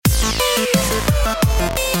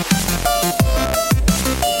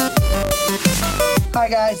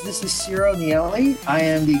guys, this is Ciro Nieli. I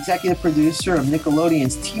am the executive producer of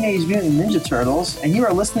Nickelodeon's Teenage Mutant Ninja Turtles, and you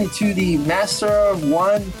are listening to the Master of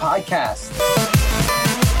One podcast.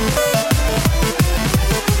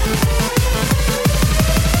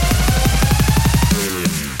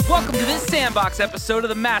 Welcome to this Sandbox episode of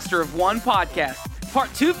the Master of One podcast,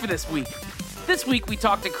 part 2 for this week. This week we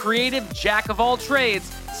talk to creative jack of all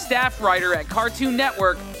trades, staff writer at Cartoon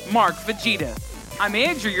Network, Mark Fujita. I'm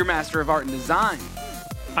Andrew, your master of art and design.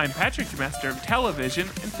 I'm Patrick, your master of television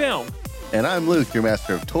and film. And I'm Luke, your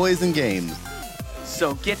master of toys and games.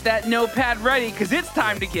 So get that notepad ready, because it's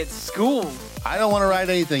time to get schooled. I don't want to write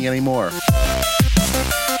anything anymore.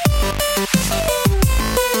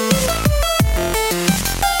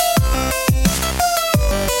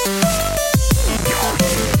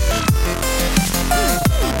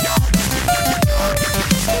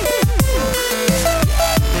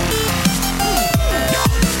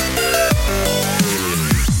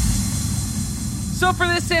 So for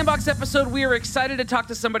this Sandbox episode, we are excited to talk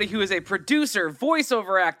to somebody who is a producer,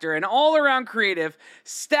 voiceover actor, and all-around creative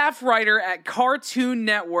staff writer at Cartoon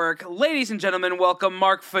Network. Ladies and gentlemen, welcome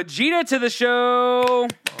Mark Fujita to the show.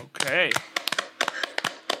 Okay.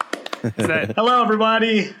 Hello,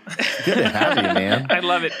 everybody. Good to have you, man. I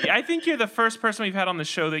love it. I think you're the first person we've had on the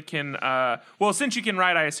show that can, since you can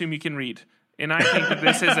write, I assume you can read. And I think that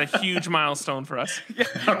this is a huge milestone for us.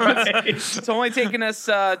 Right. It's only taken us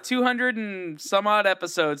 200 and some odd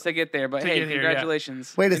episodes to get there, but hey,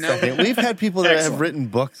 congratulations. Wait a second. We've had people that Excellent. have written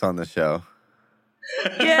books on the show.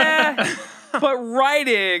 Yeah, but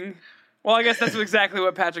writing... Well, I guess that's exactly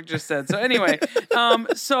what Patrick just said. So anyway,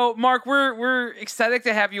 so Mark, we're excited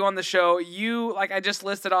to have you on the show. You, like I just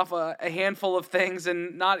listed off a handful of things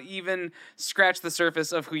and not even scratched the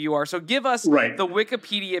surface of who you are. So give us the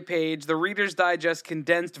Wikipedia page, the Reader's Digest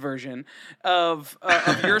condensed version of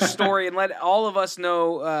your story, and let all of us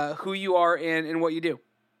know who you are and what you do.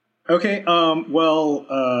 Okay.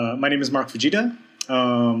 My name is Mark Fujita.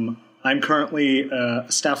 I'm currently a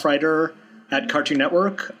staff writer at Cartoon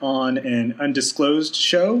Network on an undisclosed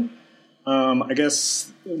show. I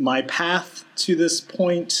guess my path to this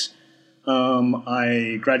point,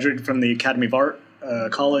 I graduated from the Academy of Art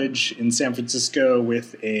College in San Francisco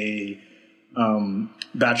with a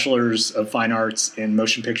Bachelor's of Fine Arts in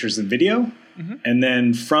Motion Pictures and Video. Mm-hmm. And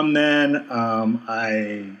then from then,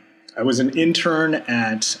 I was an intern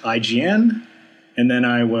at IGN, and then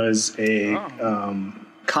I was a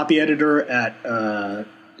copy editor at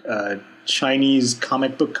Chinese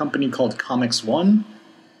comic book company called Comics One,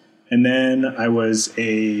 and then I was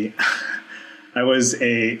a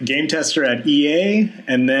game tester at EA,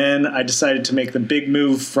 and then I decided to make the big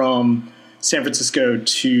move from San Francisco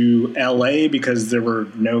to LA because there were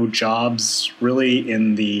no jobs really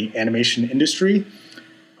in the animation industry.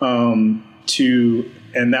 And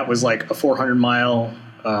that was like a 400-mile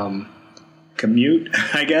commute,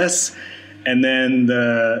 I guess. And then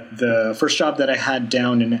the first job that I had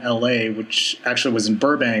down in LA, which actually was in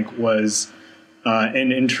Burbank, was an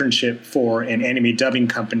internship for an anime dubbing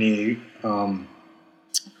company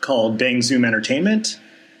called Bang Zoom Entertainment.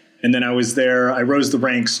 And then I was there. I rose the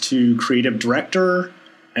ranks to creative director.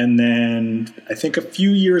 And then I think a few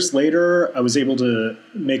years later, I was able to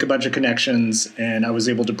make a bunch of connections, and I was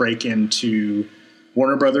able to break into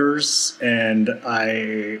Warner Brothers, and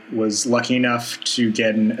I was lucky enough to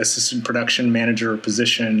get an assistant production manager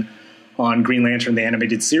position on Green Lantern, the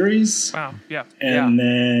animated series. Wow, yeah. And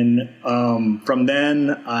then from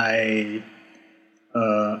then, I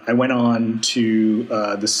went on to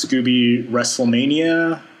the Scooby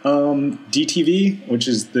WrestleMania DTV, which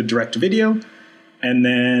is the direct-to-video. And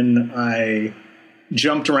then I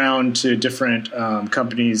jumped around to different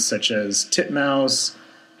companies such as Titmouse,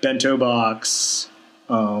 Bento Box,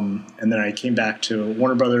 and then I came back to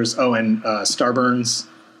Warner Brothers. And Starburns.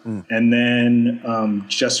 And then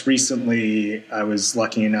just recently, I was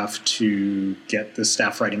lucky enough to get the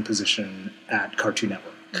staff writing position at Cartoon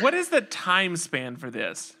Network. What is the time span for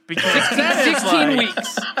this? Because That's 16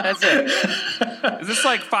 weeks. That's it. Is this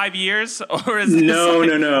like 5 years? Or is this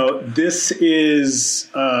No. This is,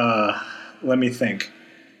 let me think.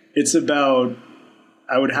 It's about,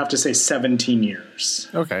 I would have to say 17 years.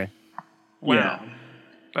 Okay. Wow. Yeah.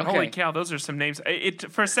 But holy cow, those are some names.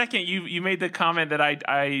 For a second, you made the comment that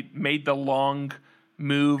I made the long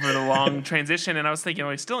move or the long transition, and I was thinking,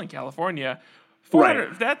 he's still in California.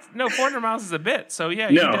 400, Right. 400 miles is a bit. So yeah,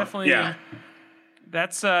 No, you definitely. yeah.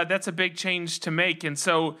 That's a big change to make. And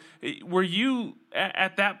so, were you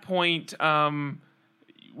at that point?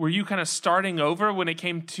 were you kind of starting over when it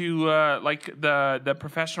came to like the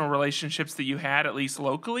professional relationships that you had, at least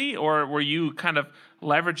locally, or were you kind of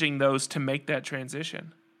leveraging those to make that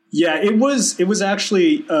transition? Yeah, it was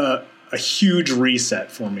actually a huge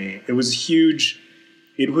reset for me. It was huge.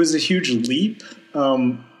 It was a huge leap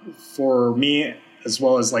for me, as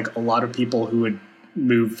well as like a lot of people who would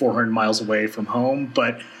move 400 miles away from home.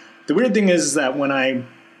 But the weird thing is that when I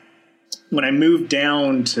moved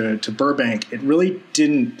down to Burbank, it really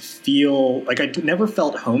didn't feel like I never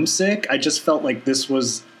felt homesick. I just felt like this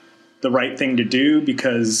was the right thing to do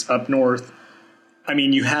because up north, I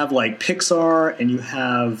mean, you have like Pixar and you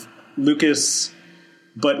have Lucas,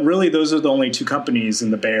 but really those are the only two companies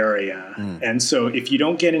in the Bay Area. And so if you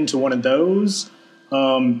don't get into one of those,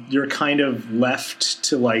 you're kind of left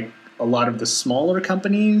to like a lot of the smaller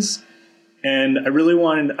companies. And I really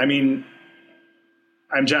wanted, I mean,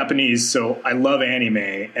 I'm Japanese, so I love anime,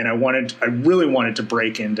 and I really wanted to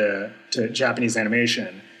break into Japanese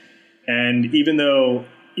animation. And even though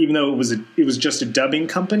it was just a dubbing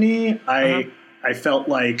company, I felt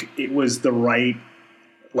like it was the right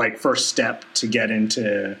like first step to get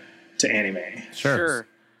into anime. Sure.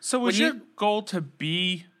 So was your goal to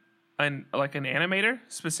be an animator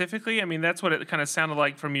specifically? I mean, that's what it kind of sounded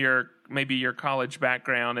like from maybe your college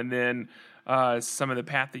background, and then some of the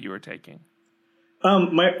path that you were taking.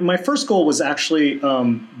 My first goal was actually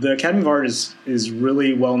the Academy of Art is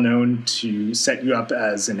really well known to set you up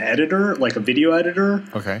as an editor, like a video editor.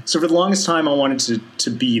 Okay. So for the longest time, I wanted to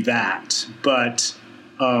be that, but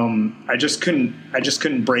I just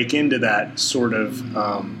couldn't break into that sort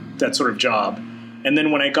of job. And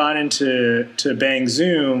then when I got into Bang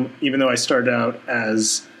Zoom, even though I started out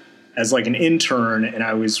as like an intern, and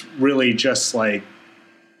I was really just like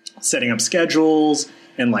setting up schedules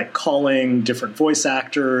and like calling different voice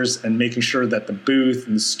actors and making sure that the booth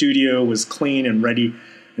and the studio was clean and ready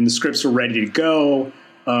and the scripts were ready to go.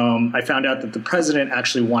 I found out that the president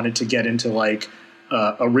actually wanted to get into like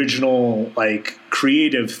original, like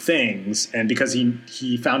creative things. And because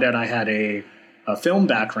he found out I had a film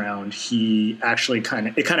background, he actually kind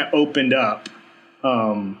of opened up.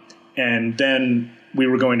 And then we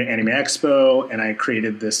were going to Anime Expo, and I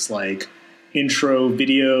created this like intro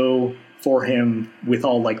video for him with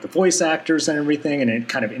all like the voice actors and everything, and it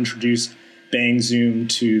kind of introduced Bang Zoom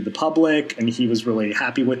to the public, and he was really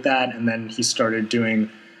happy with that. And then he started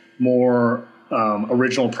doing more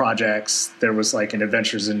original projects. There was like an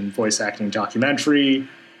Adventures in Voice Acting documentary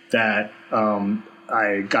that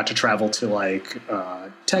I got to travel to like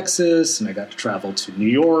Texas, and I got to travel to New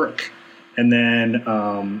York, and then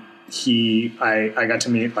I got to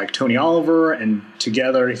meet like Tony Oliver, and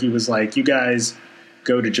together he was like, "You guys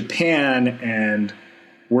go to Japan, and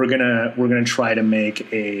we're gonna try to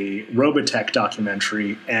make a Robotech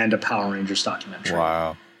documentary and a Power Rangers documentary."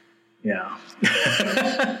 Wow. Yeah.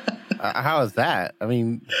 How is that? I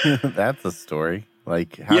mean, that's a story.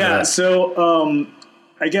 Like, So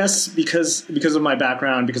I guess because of my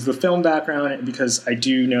background, because of the film background, and because I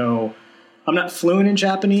do know I'm not fluent in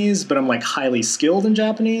Japanese, but I'm like highly skilled in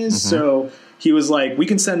Japanese. Mm-hmm. So he was like, we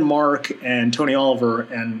can send Mark and Tony Oliver.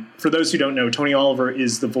 And for those who don't know, Tony Oliver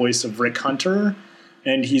is the voice of Rick Hunter,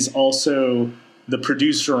 and he's also the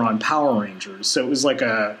producer on Power Rangers. So it was like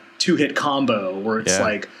a 2-hit combo where it's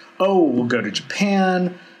like, oh, we'll go to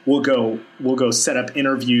Japan. We'll go set up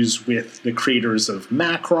interviews with the creators of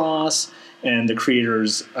Macross and the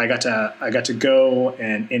creators. I got to go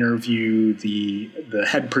and interview the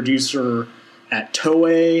head producer at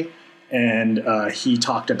Toei, and he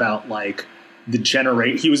talked about like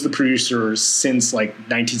he was the producer since like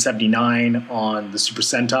 1979 on the Super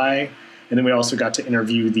Sentai, and then we also got to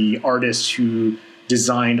interview the artist who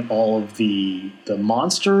designed all of the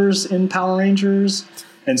monsters in Power Rangers,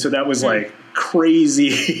 and so that was like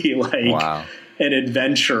crazy, like an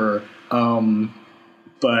adventure.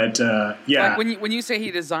 But yeah, like when you say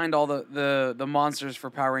he designed all the monsters for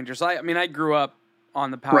Power Rangers, I mean I grew up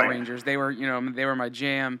on the Power Rangers. They were my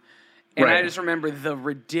jam. And I just remember the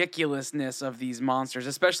ridiculousness of these monsters,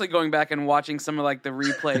 especially going back and watching some of like the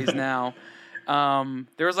replays now.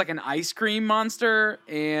 There was like an ice cream monster,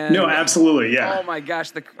 and no, absolutely, yeah. Oh my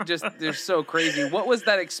gosh, they're so crazy. What was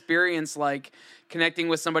that experience like, connecting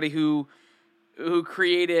with somebody who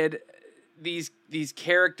created these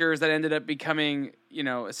characters that ended up becoming,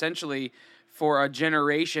 essentially for a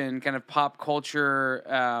generation, kind of pop culture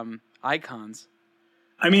icons?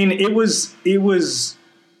 I mean, it was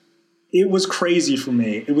crazy for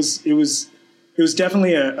me. It was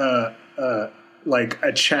definitely a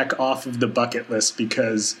check off of the bucket list,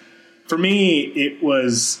 because for me,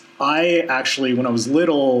 I actually, when I was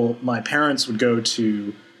little, my parents would go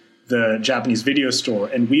to the Japanese video store,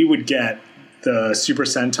 and we would get the Super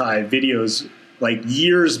Sentai videos like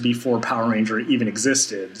years before Power Ranger even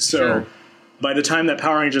existed. So by the time that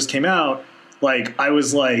Power Rangers came out, like I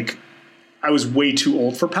was way too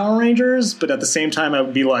old for Power Rangers, but at the same time I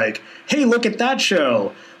would be like, hey, look at that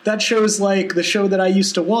show. That show's like the show that I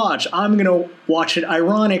used to watch. I'm going to watch it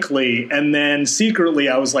ironically. And then secretly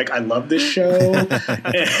I was like, I love this show.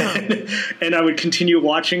 and I would continue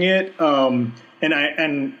watching it.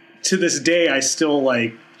 And to this day, I still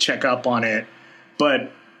like check up on it.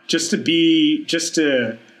 But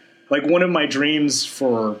like one of my dreams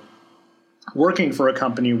for working for a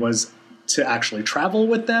company was to actually travel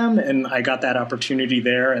with them. And I got that opportunity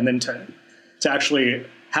there. And then to actually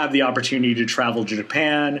have the opportunity to travel to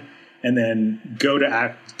Japan and then go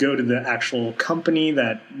to the actual company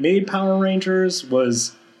that made Power Rangers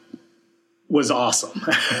was awesome.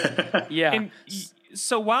 Yeah. And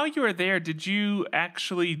so while you were there, did you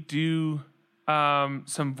actually do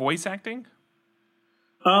some voice acting?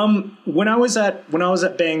 When I was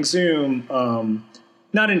at Bang Zoom,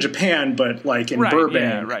 not in Japan, but like in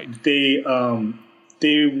Burbank, they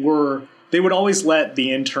would always let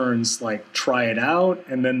the interns like try it out,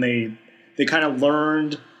 and then they kind of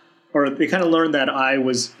learned that I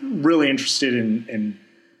was really interested in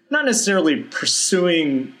not necessarily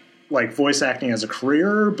pursuing like voice acting as a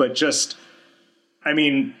career, but just, I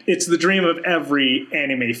mean, it's the dream of every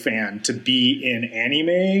anime fan to be in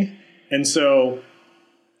anime. And so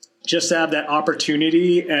just to have that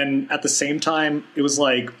opportunity, and at the same time, it was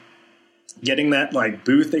like getting that like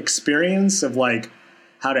booth experience of like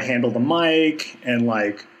how to handle the mic and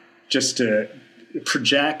like just to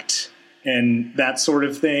project and that sort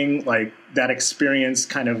of thing. Like that experience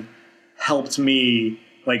kind of helped me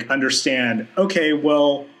like understand, okay,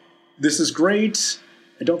 well, this is great.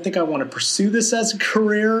 I don't think I want to pursue this as a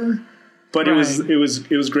career, but it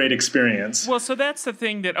was great experience. Well, so that's the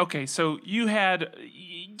thing that, okay, so you had,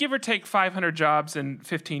 give or take 500 jobs in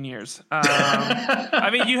 15 years. I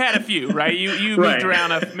mean, you had a few, right? You moved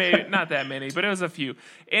around, maybe not that many, but it was a few.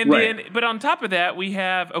 And then, but on top of that, we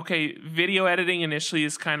have, okay, video editing initially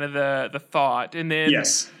is kind of the thought. And then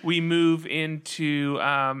we move into,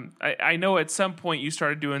 I know at some point you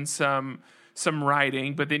started doing some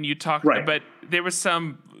writing, but then you talked, but there was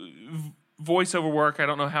some voiceover work. I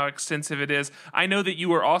don't know how extensive it is. I know that you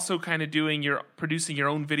were also kind of producing your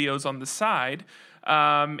own videos on the side.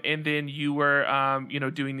 And then you were,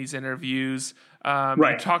 doing these interviews.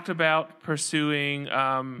 You talked about pursuing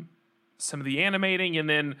some of the animating, and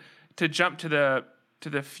then to jump to the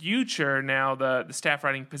future now, the staff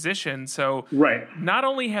writing position. So not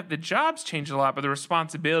only have the jobs changed a lot, but the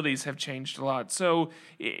responsibilities have changed a lot. So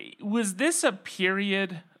was this a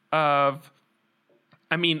period of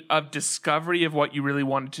discovery of what you really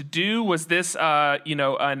wanted to do? Was this, a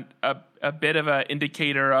bit of an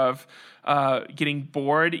indicator of getting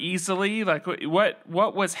bored easily? Like what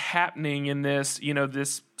was happening in this,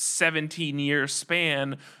 this 17-year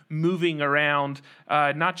span, moving around,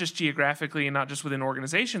 not just geographically and not just within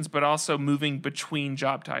organizations, but also moving between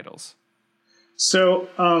job titles? So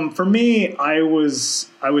for me, I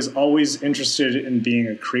was always interested in being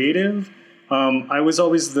a creative. I was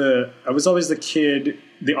always the kid,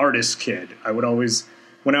 the artist kid. I would always,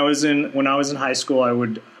 when I was in high school, I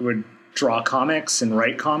would draw comics and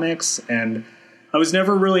write comics, and I was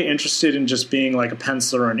never really interested in just being like a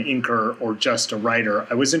penciler or an inker or just a writer.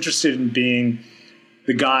 I was interested in being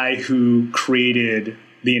the guy who created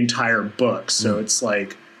the entire book. So it's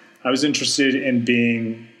like I was interested in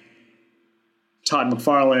being Todd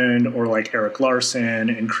McFarlane or like Eric Larson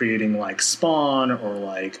and creating like Spawn or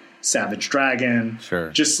like Savage Dragon. Sure.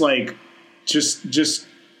 Just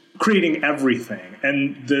creating everything.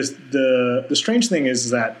 And the strange thing is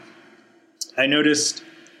that I noticed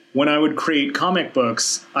when I would create comic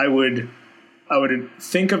books, I would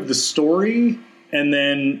think of the story, and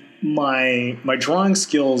then my drawing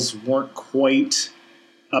skills weren't quite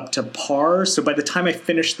up to par. So by the time I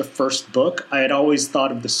finished the first book, I had always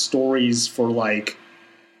thought of the stories for like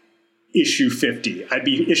issue 50. I'd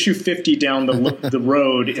be issue 50 down the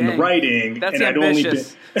road in the writing. That's and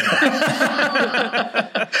ambitious. I'd only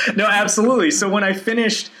been No, absolutely. So when I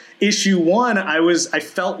finished issue 1, I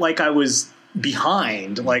felt like I was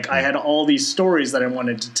behind. Like I had all these stories that I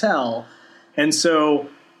wanted to tell. And so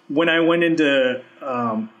when I went into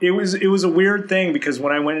it was a weird thing, because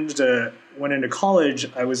when I went into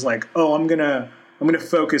college, I was like, oh, I'm gonna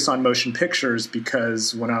focus on motion pictures,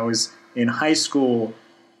 because when I was in high school,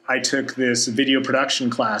 I took this video production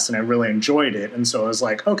class and I really enjoyed it. And so I was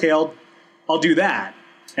like, okay, I'll do that.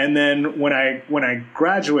 And then when I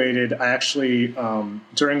graduated, I actually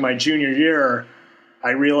during my junior year,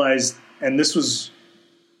 I realized, and this was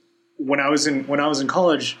when I was in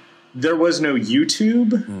college, there was no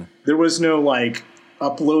YouTube. There was no like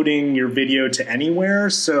uploading your video to anywhere.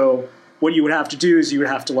 So what you would have to do is you would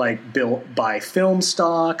have to like buy film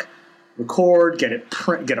stock, record, get a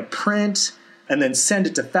print, and then send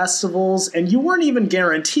it to festivals. And you weren't even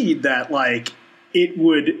guaranteed that like they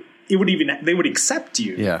would accept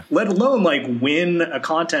you. Yeah. Let alone like win a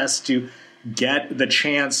contest to get the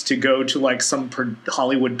chance to go to like some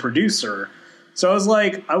Hollywood producer. So I was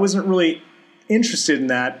like, I wasn't really interested in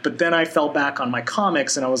that. But then I fell back on my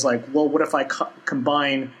comics and I was like, well, what if I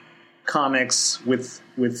combine comics with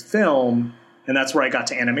film? And that's where I got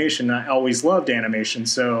to animation. I always loved animation.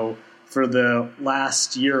 So for the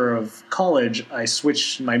last year of college, I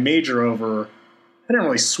switched my major over. I didn't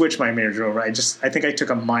really switch my major over. I think I took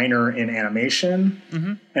a minor in animation.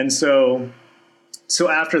 Mm-hmm. And so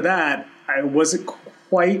after that, I wasn't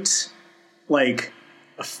quite like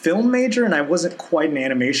a film major and I wasn't quite an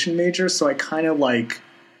animation major. So I kind of like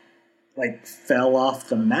fell off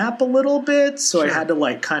the map a little bit. So I had to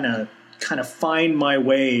like kind of find my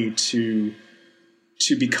way to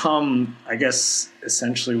become, I guess,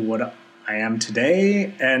 essentially what I am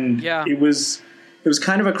today. And it was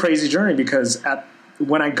kind of a crazy journey because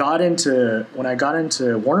when I got into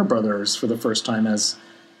Warner Brothers for the first time as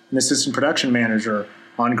an assistant production manager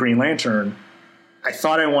on Green Lantern, I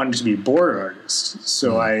thought I wanted to be a board artist.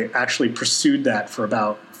 So I actually pursued that for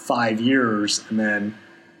about 5 years. And then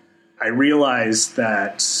I realized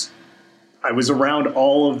that I was around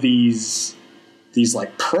all of these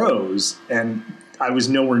like pros, and I was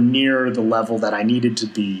nowhere near the level that I needed to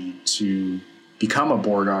be to become a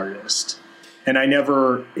board artist. And it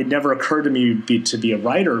never occurred to me to be a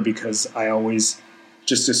writer because I always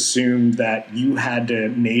just assumed that you had to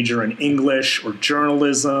major in English or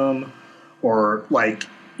journalism, or like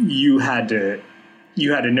you had to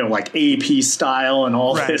know like AP style and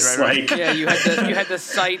all this. Right. Yeah, you had to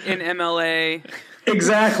cite in MLA.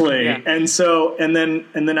 Exactly. Yeah. And so and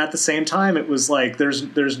then at the same time it was like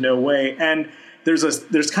there's no way. And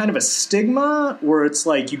there's kind of a stigma where it's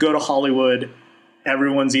like you go to Hollywood,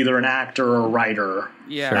 everyone's either an actor or a writer.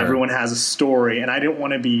 Yeah. Sure. Everyone has a story, and I didn't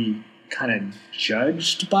want to be kind of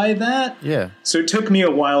judged by that. Yeah. So it took me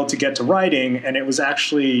a while to get to writing, and it was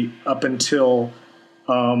actually up until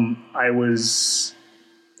I was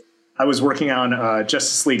working on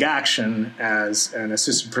Justice League Action as an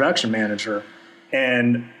assistant production manager,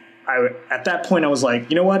 and at that point I was like,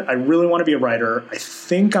 you know what? I really want to be a writer. I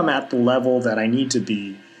think I'm at the level that I need to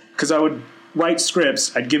be, because I would write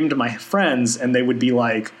scripts, I'd give them to my friends, and they would be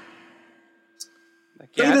like,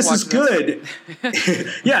 hey, this is good.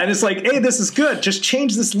 Yeah, and it's like, hey, this is good. Just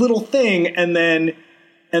change this little thing, and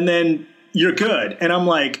then you're good. And I'm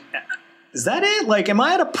like, is that it? Like, am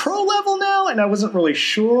I at a pro level now? And I wasn't really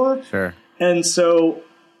sure. Sure. And so,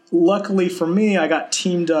 luckily for me, I got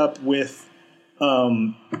teamed up with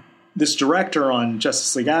this director on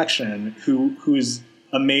Justice League Action who is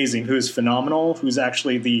amazing, who is phenomenal, who's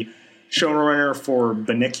actually the showrunner for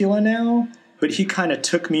Bunnicula now. But he kind of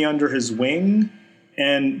took me under his wing.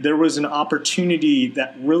 And there was an opportunity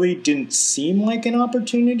that really didn't seem like an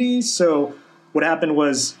opportunity. So what happened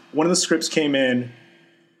was one of the scripts came in.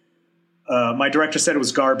 My director said it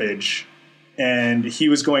was garbage. And he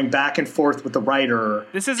was going back and forth with the writer.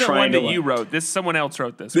 This isn't one that you wrote. Someone else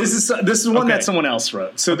wrote this. This is one that someone else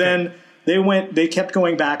wrote. So then they kept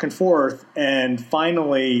going back and forth. And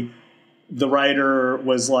finally, the writer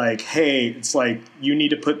was like, hey, it's like, you need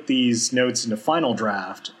to put these notes into Final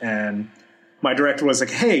Draft. And my director was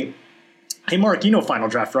like, hey, Mark, you know Final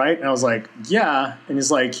Draft, right? And I was like, yeah. And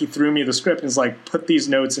he's like, he threw me the script and he's like, put these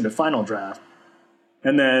notes into Final Draft.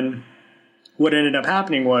 And then what ended up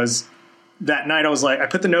happening was that night I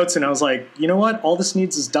put the notes in. I was like, you know what? All this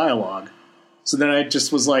needs is dialogue. So then I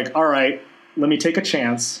just was like, all right, let me take a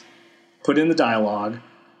chance, put in the dialogue.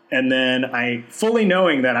 And then I, fully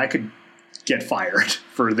knowing that I could get fired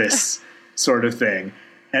for this sort of thing.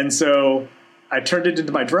 And so I turned it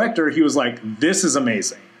into my director. He was like, this is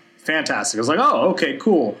amazing. Fantastic. I was like, oh, okay,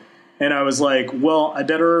 cool. And I was like, well, I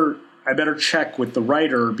better check with the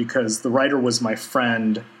writer, because the writer was my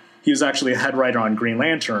friend. He was actually a head writer on Green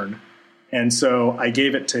Lantern. And so I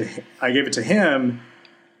gave it to him,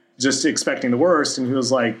 just expecting the worst. And he was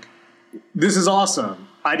like, this is awesome.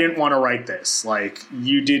 I didn't want to write this. Like,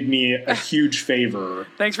 you did me a huge favor.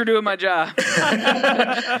 Thanks for doing my job.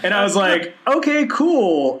 And I was like, okay,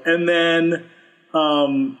 cool. And then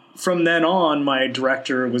from then on, my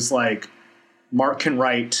director was like, Mark can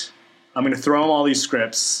write. I'm going to throw him all these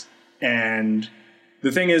scripts. And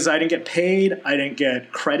the thing is, I didn't get paid. I didn't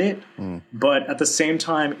get credit. But at the same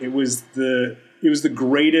time, it was the the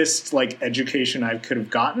greatest like education I could have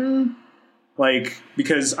gotten. Like,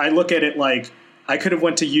 because I look at it like I could have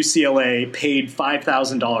went to UCLA, paid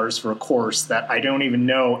 $5,000 for a course that I don't even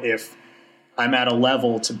know if I'm at a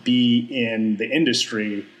level to be in the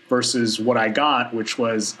industry, versus what I got, which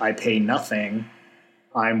was I pay nothing.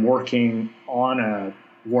 I'm working on a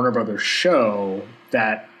Warner Brothers show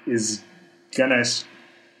that is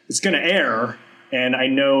it's gonna air, and I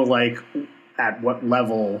know like at what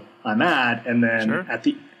level I'm at, and then Sure. at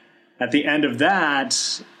the end of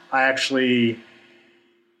that, I actually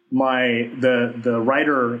the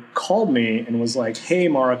writer called me and was like, "Hey,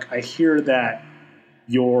 Mark, I hear that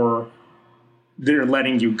they're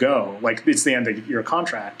letting you go. Like, it's the end of your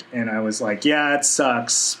contract." And I was like, "Yeah, it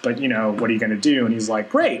sucks, but what are you going to do?" And he's like,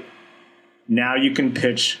 "Great. Now you can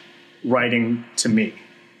pitch writing to me."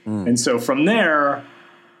 And so from there,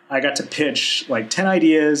 I got to pitch like 10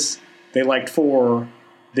 ideas. They liked 4.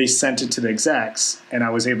 They sent it to the execs, and I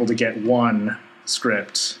was able to get one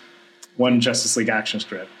Justice League action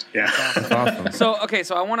script. Yeah. That's awesome.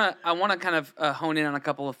 So I want to kind of hone in on a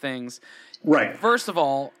couple of things. Right. First of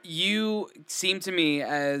all, you seem to me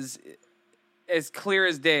as clear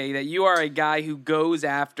as day that you are a guy who goes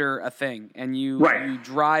after a thing, and you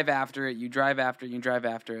drive after it, you drive after it, you drive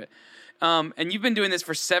after it. And you've been doing this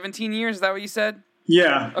for 17 years, is that what you said?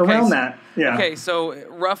 Yeah, Okay, around so- that. Yeah. Okay, so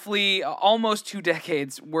roughly almost 2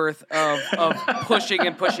 decades worth of pushing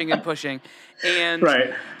and pushing and pushing. And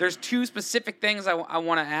Right. there's 2 specific things I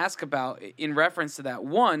want to ask about in reference to that.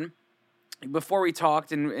 One, before we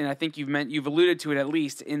talked, and I think you've alluded to it at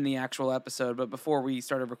least in the actual episode, but before we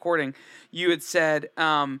started recording, you had said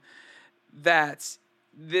that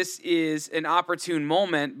this is an opportune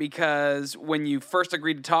moment because when you first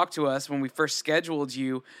agreed to talk to us, when we first scheduled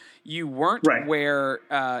you, you weren't Right. where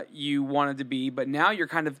you wanted to be, but now you're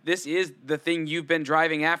this is the thing you've been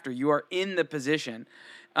driving after. You are in the position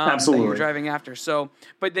that Absolutely. you're driving after. So,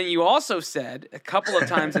 but then you also said a couple of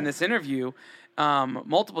times in this interview,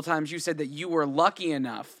 multiple times you said that you were lucky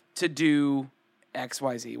enough to do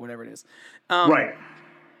XYZ, whatever it is. Right.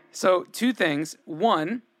 So 2 things.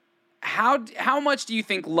 One, how much do you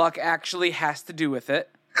think luck actually has to do with it?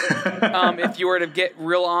 If you were to get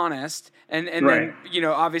real honest, and Right. then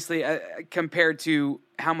obviously compared to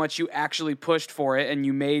how much you actually pushed for it and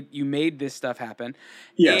you made this stuff happen.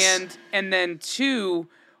 Yes. And then 2,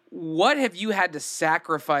 what have you had to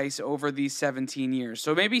sacrifice over these 17 years?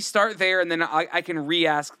 So maybe start there, and then I can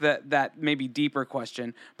re-ask that maybe deeper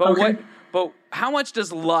question. But Okay. But how much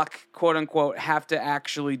does luck, quote unquote, have to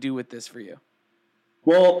actually do with this for you?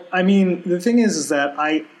 Well, I mean, the thing is that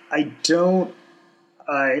I don't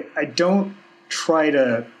try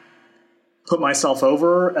to put myself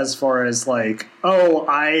over as far as like, oh,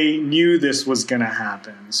 I knew this was going to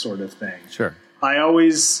happen sort of thing. Sure. I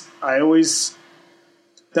always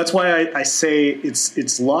that's why I say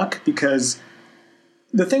it's luck, because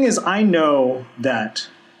the thing is, I know that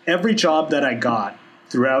every job that I got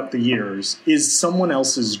throughout the years is someone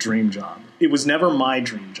else's dream job. It was never my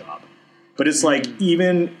dream job. But it's like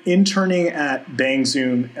even interning at Bang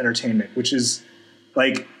Zoom Entertainment, which is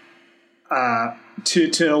like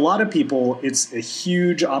to a lot of people, it's a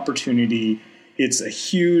huge opportunity. It's a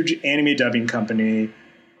huge anime dubbing company,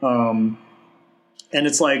 and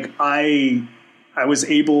it's like I was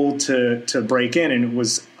able to break in, and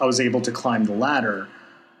I was able to climb the ladder.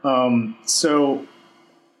 So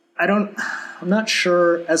I'm not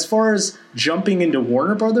sure. As far as jumping into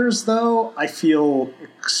Warner Brothers, though, I feel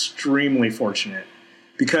extremely fortunate,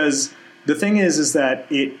 because the thing is that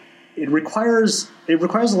it requires a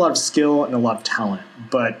lot of skill and a lot of talent.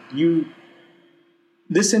 But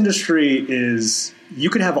this industry is, you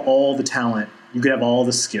could have all the talent, you could have all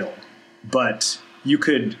the skill, but you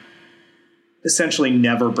could essentially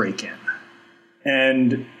never break in.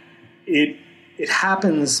 And it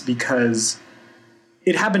happens because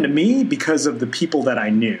it happened to me because of the people that I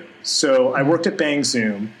knew. So I worked at Bang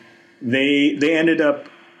Zoom. They ended up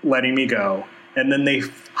letting me go, and then they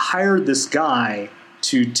hired this guy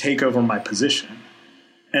to take over my position.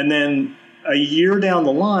 And then a year down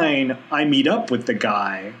the line, I meet up with the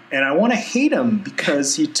guy, and I want to hate him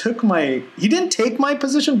because he didn't take my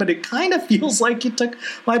position, but it kind of feels like he took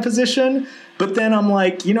my position. But then I'm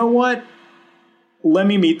like, you know what? Let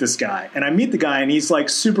me meet this guy. And I meet the guy, and he's like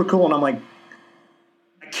super cool, and I'm like,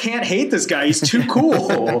 I can't hate this guy. He's too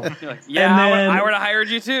cool. Yeah, And then- I would have hired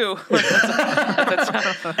you too.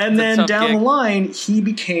 And then tough down gig. the line, he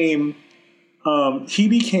became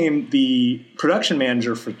the production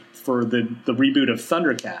manager for the reboot of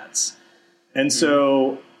Thundercats. And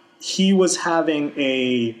so he was having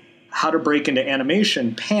a how to break into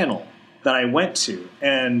animation panel that I went to.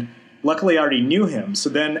 And luckily I already knew him. So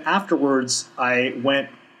then afterwards I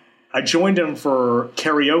joined him for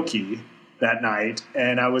karaoke that night,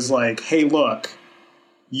 and I was like, hey, look,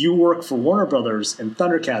 you work for Warner Brothers and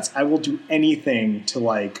Thundercats. I will do anything to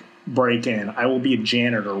like break in. I will be a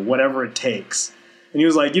janitor, whatever it takes. And he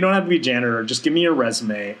was like, you don't have to be a janitor. Just give me your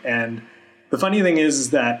resume. And the funny thing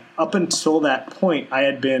is that up until that point, I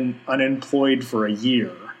had been unemployed for a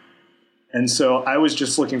year. And so I was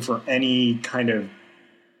just looking for any kind of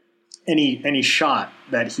any shot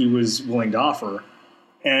that he was willing to offer.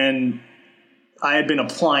 And I had been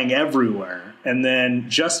applying everywhere. And then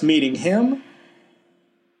just meeting him,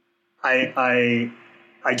 I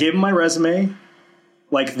gave him my resume.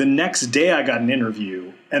 Like the next day I got an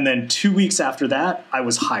interview, and then 2 weeks after that I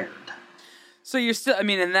was hired. So you're still, I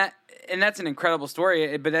mean, and that's an incredible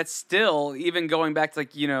story, but that's still, even going back to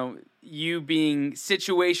like, you know, you being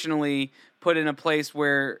situationally put in a place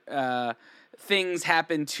where things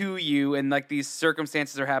happen to you and like these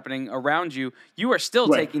circumstances are happening around you, you are still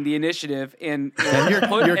taking the initiative and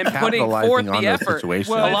putting forth the effort.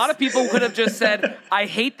 Well, a lot of people could have just said, I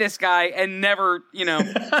hate this guy, and never, you know,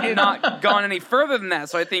 not gone any further than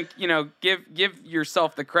that. So I think, you know, give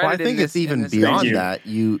yourself the credit. Well, I think it's even beyond that.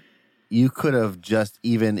 You could have just,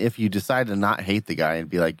 even if you decided to not hate the guy and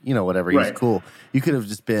be like, you know, whatever, he's cool, you could have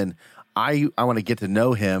just been, I want to get to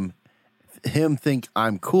know him think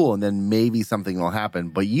I'm cool, and then maybe something will happen.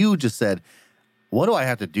 But you just said, what do I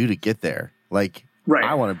have to do to get there? Like,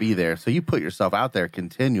 I want to be there. So you put yourself out there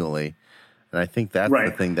continually. And I think that's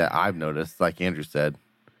the thing that I've noticed, like Andrew said.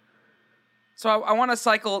 So I want to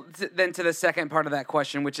cycle then to the second part of that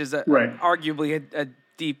question, which is arguably a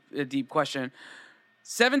deep question.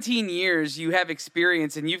 17 years you have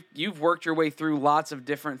experience, and you've worked your way through lots of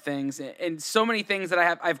different things, and so many things that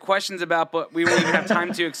I have questions about, but we won't even have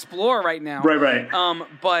time to explore right now.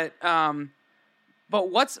 But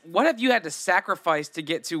what have you had to sacrifice to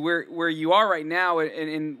get to where you are right now,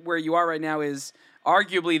 and where you are right now is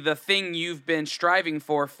arguably the thing you've been striving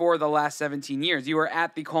for the last 17 years. You are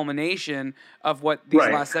at the culmination of what these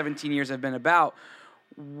last 17 years have been about.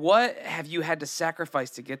 What have you had to sacrifice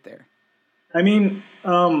to get there? I mean,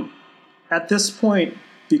 at this point,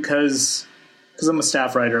 because I'm a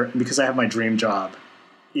staff writer and because I have my dream job,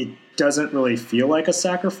 it doesn't really feel like a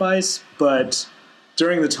sacrifice. But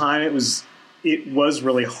during the time, it was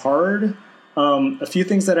really hard. A few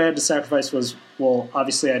things that I had to sacrifice was, well,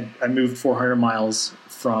 obviously I moved 400 miles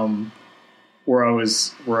from where I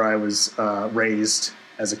was raised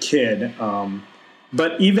as a kid.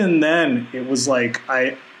 But even then, it was like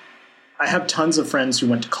I have tons of friends who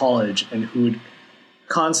went to college and who would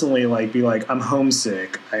constantly like be like, I'm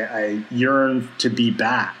homesick. I yearn to be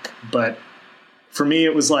back. But for me,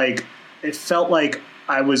 it was like, it felt like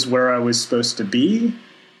I was where I was supposed to be.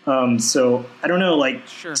 So I don't know, like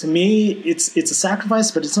to me, it's a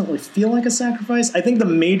sacrifice, but it doesn't really feel like a sacrifice. I think the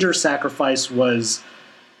major sacrifice was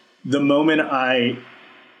the moment I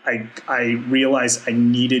realized I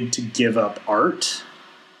needed to give up art.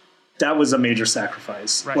 That was a major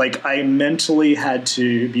sacrifice. Like I mentally had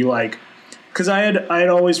to be like, because I had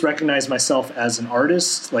always recognized myself as an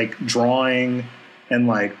artist, like drawing and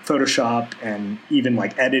like Photoshop and even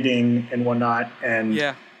like editing and whatnot.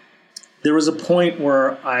 And there was a point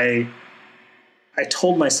where I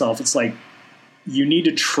told myself, it's like, you need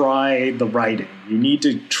to try the writing. You need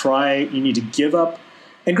to give up.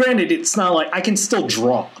 And granted, it's not like I can still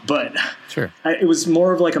draw, but it was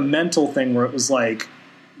more of like a mental thing where it was like,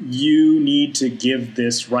 you need to give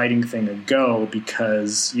this writing thing a go,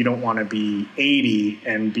 because you don't want to be 80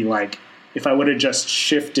 and be like, if I would have just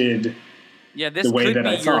shifted the way that I thought. This could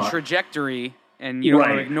be your trajectory, and you don't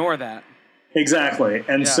want to ignore that. Exactly.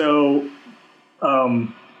 And so I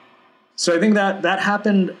think that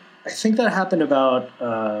happened. I think that happened about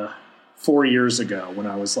 4 years ago, when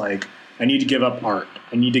I was like, I need to give up art.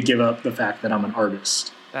 I need to give up the fact that I'm an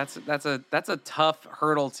artist. That's a tough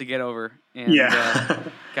hurdle to get over. And,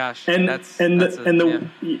 gosh. And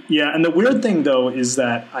the weird thing though is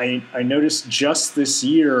that I noticed just this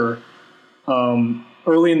year,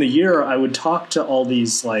 early in the year, I would talk to all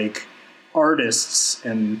these like artists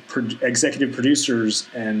and executive producers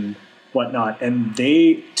and whatnot, and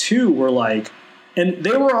they too were like, and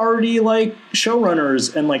they were already like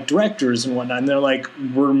showrunners and like directors and whatnot, and they're like,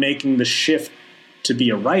 we're making the shift to be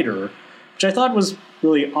a writer, which I thought was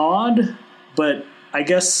really odd, but I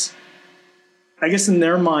guess in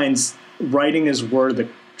their minds, writing is where the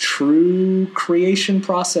true creation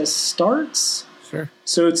process starts. Sure.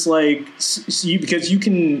 So it's like, because you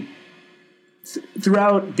can,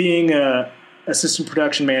 throughout being a assistant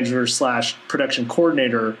production manager / production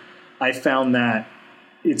coordinator, I found that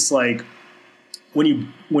it's like, when you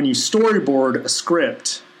storyboard a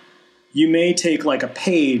script, you may take like a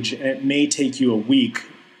page, and it may take you a week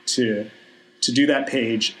to do that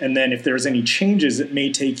page. And then if there's any changes, it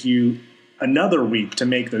may take you another week to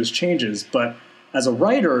make those changes. But as a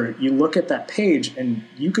writer, you look at that page and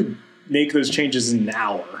you could make those changes in an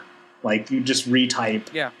hour. Like you just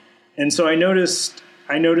retype. Yeah. And so I noticed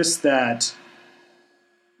that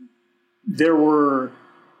there were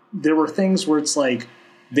things where it's like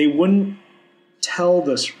they wouldn't tell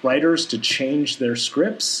the writers to change their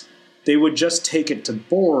scripts. They would just take it to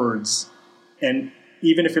boards, and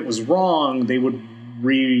even if it was wrong, they would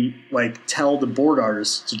tell the board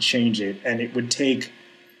artists to change it, and it would take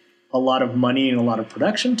a lot of money and a lot of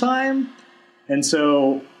production time. And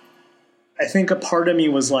so I think a part of me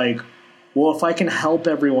was like, well, if I can help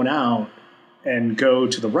everyone out and go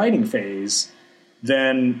to the writing phase,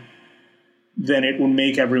 then it will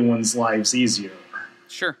make everyone's lives easier.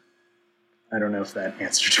 Sure. I don't know if that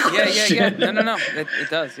answered your question. Yeah. No. It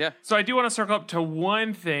does, yeah. So I do want to circle up to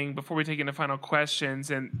one thing before we take into final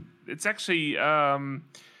questions, and it's actually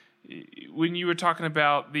when you were talking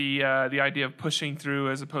about the idea of pushing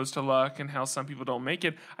through as opposed to luck and how some people don't make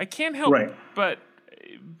it, I can't help but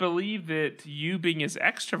believe that you being as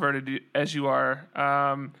extroverted as you are,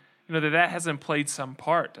 that hasn't played some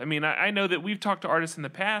part. I mean, I know that we've talked to artists in the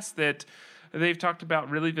past that they've talked about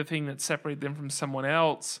really the thing that separated them from someone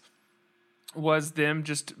else was them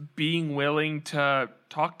just being willing to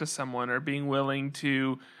talk to someone or being willing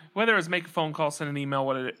to, whether it was make a phone call, send an email,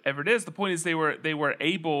 whatever it is. The point is they were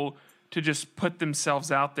able to just put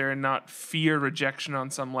themselves out there and not fear rejection on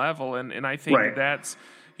some level. And I think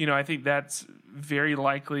that's very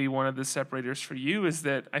likely one of the separators for you is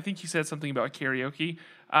that I think you said something about karaoke.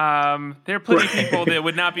 There are plenty of people that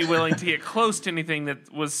would not be willing to get close to anything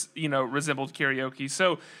that was, resembled karaoke.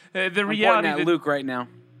 So the reality at Luke right now.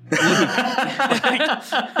 He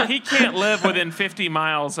can't live within 50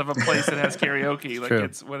 miles of a place that has karaoke. Like True.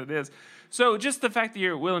 It's what it is. So just the fact that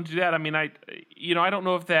you're willing to do that, I mean, I don't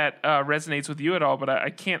know if that resonates with you at all, but I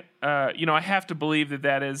can't, I have to believe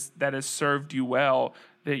that has served you well,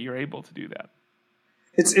 that you're able to do that.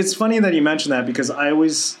 It's funny that you mentioned that because I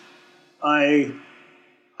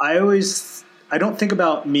don't think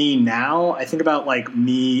about me now. I think about like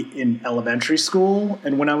me in elementary school.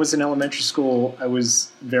 And when I was in elementary school, I was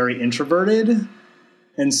very introverted.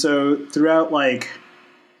 And so throughout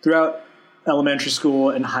elementary school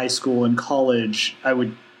and high school and college, I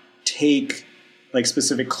would take like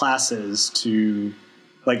specific classes to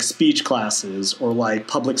like speech classes or like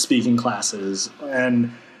public speaking classes.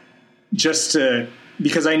 And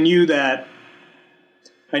because I knew that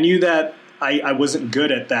I wasn't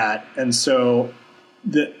good at that. And so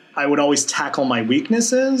I would always tackle my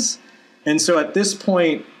weaknesses. And so at this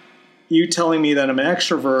point, you telling me that I'm an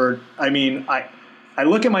extrovert, I mean, I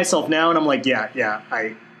look at myself now and I'm like, yeah,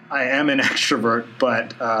 I am an extrovert.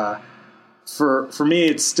 But for me,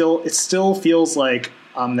 it still feels like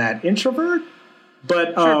I'm that introvert.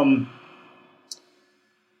 But sure.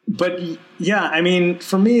 But yeah, I mean,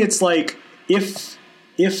 for me, it's like if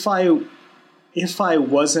I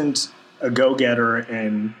wasn't a go-getter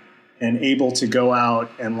and able to go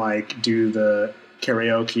out and like do the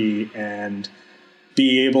karaoke and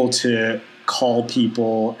be able to call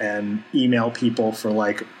people and email people for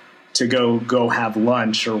like to go have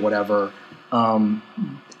lunch or whatever,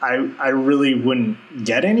 I really wouldn't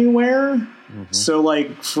get anywhere. Mm-hmm. So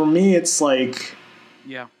like for me, it's like,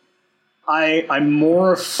 yeah, I'm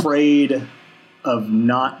more afraid of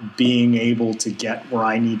not being able to get where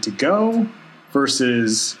I need to go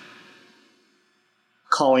versus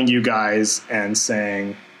calling you guys and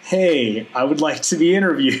saying, hey, I would like to be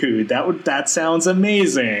interviewed. That sounds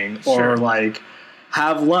amazing. Sure. Or like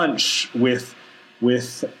have lunch with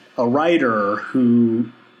a writer who,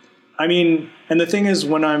 I mean, and the thing is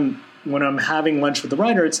when I'm having lunch with the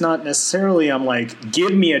writer, it's not necessarily I'm like,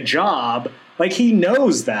 give me a job. Like he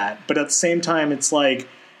knows that. But at the same time, it's like,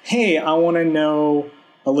 hey, I want to know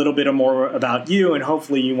a little bit more about you. And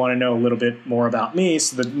hopefully you want to know a little bit more about me.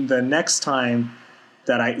 So the next time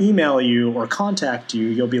that I email you or contact you,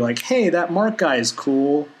 you'll be like, hey, that Mark guy is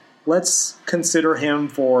cool. Let's consider him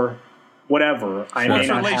for whatever. I may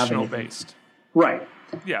not have anything. Based. Right.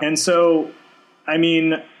 Yeah. And so, I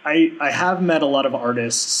mean, I have met a lot of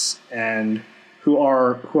artists and who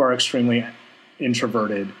are extremely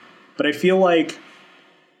introverted, but I feel like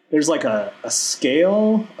there's like a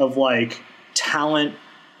scale of like talent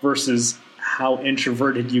versus how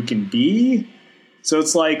introverted you can be. So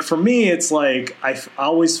it's like, for me, it's like I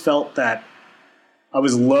always felt that I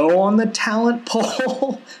was low on the talent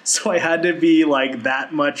pole. So I had to be like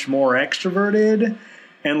that much more extroverted.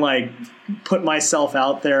 and like put myself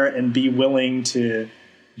out there and be willing to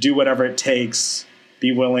do whatever it takes,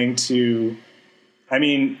 be willing to, I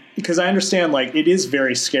mean, because I understand like it is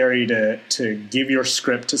very scary to give your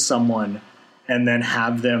script to someone and then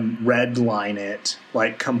have them redline it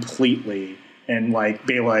like completely and like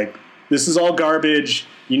be like, this is all garbage.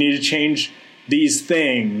 You need to change these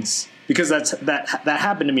things. Because that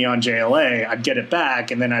happened to me on JLA. I'd get it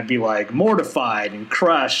back and then I'd be like mortified and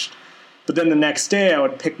crushed. But then the next day I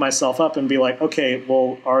would pick myself up and be like, okay,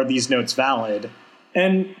 well, are these notes valid?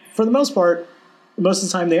 And for the most part, most of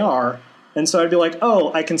the time they are. And so I'd be like,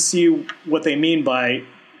 oh, I can see what they mean by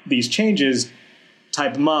these changes,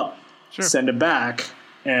 type them up, send it back.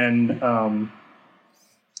 And,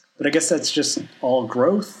 but I guess that's just all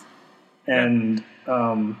growth. And,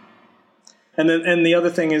 and the other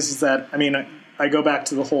thing is that, I mean, I go back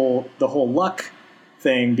to the whole luck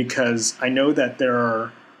thing because I know that there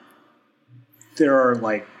are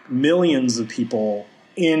like millions of people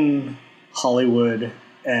in Hollywood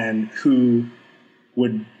and who'd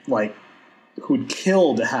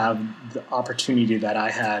kill to have the opportunity that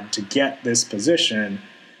I had to get this position.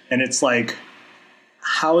 And it's like,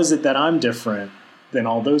 how is it that I'm different than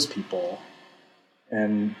all those people?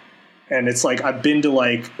 And it's like, I've been to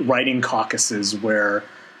like writing caucuses where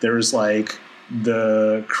there's like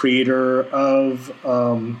the creator of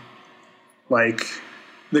Doc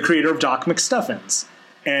McStuffins.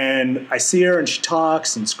 And I see her and she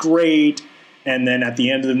talks and it's great. And then at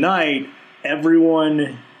the end of the night,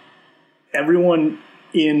 everyone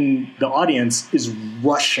in the audience is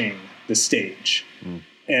rushing the stage. Mm.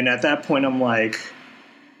 And at that point, I'm like,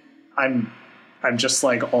 I'm just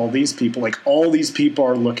like all these people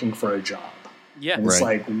are looking for a job. Yeah. And it's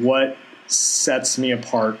like, what sets me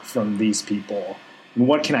apart from these people? And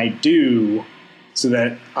what can I do so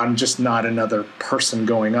that I'm just not another person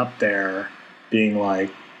going up there being like,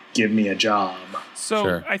 give me a job?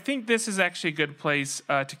 So I think this is actually a good place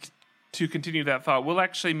to continue that thought. We'll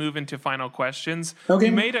actually move into final questions. Okay.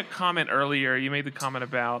 You made a comment earlier. You made the comment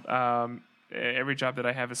about every job that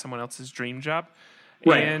I have is someone else's dream job.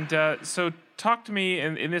 Right. And so talk to me,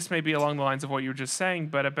 and this may be along the lines of what you were just saying,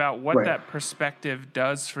 but about what that perspective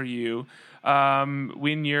does for you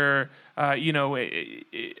when you're,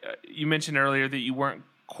 you mentioned earlier that you weren't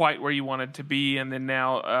quite where you wanted to be, and then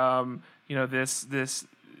now,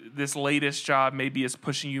 this latest job maybe is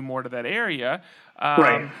pushing you more to that area.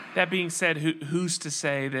 That being said, who's to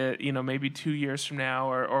say that, maybe 2 years from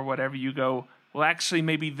now or whatever you go, well, actually,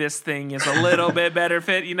 maybe this thing is a little bit better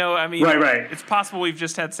fit. It's possible we've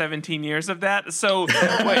just had 17 years of that. So,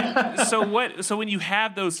 So when you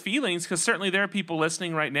have those feelings, because certainly there are people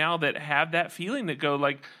listening right now that have that feeling that go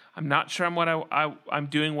like, I'm not sure I'm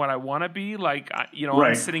doing what I want to be. Like,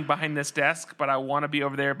 I'm sitting behind this desk, but I want to be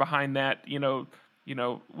over there behind that,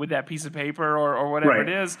 with that piece of paper or whatever it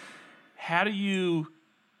is. How do you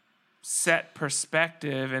set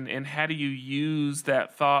perspective and how do you use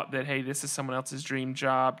that thought that, hey, this is someone else's dream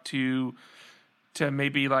job to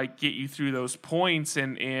maybe like get you through those points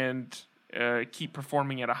and keep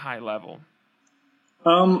performing at a high level?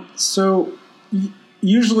 So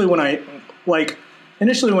usually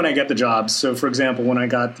initially when I get the job, so for example, when I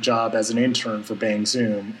got the job as an intern for Bang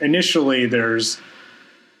Zoom, initially there's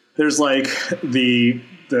like the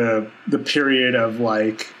period of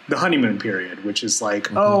like the honeymoon period, which is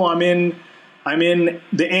like, oh, I'm in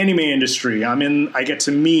the anime industry. I get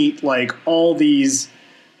to meet like all these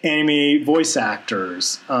anime voice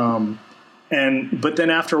actors. But then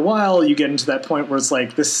after a while you get into that point where it's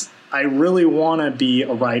like I really want to be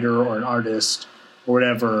a writer or an artist or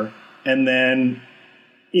whatever. And then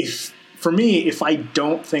if I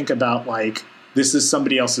don't think about like, this is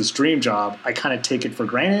somebody else's dream job, I kind of take it for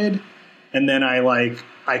granted. And then I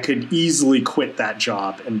could easily quit that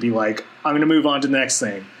job and be like, I'm going to move on to the next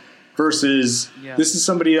thing. Versus this is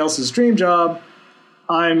somebody else's dream job.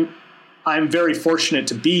 I'm very fortunate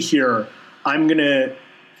to be here. I'm going to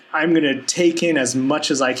take in as much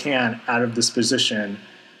as I can out of this position.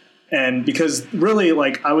 And because really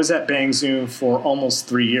like I was at Bang Zoom for almost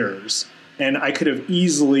 3 years and I could have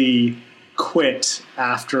easily quit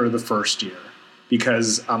after the first year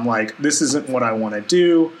because I'm like, this isn't what I want to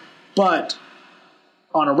do. But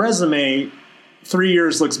on a resume, 3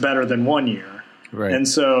 years looks better than 1 year. Right. And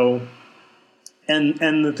so,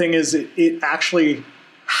 and the thing is, it actually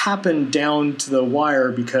happened down to the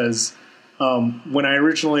wire because when I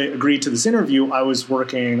originally agreed to this interview, I was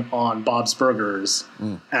working on Bob's Burgers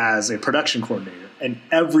as a production coordinator, and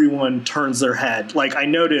everyone turns their head. Like I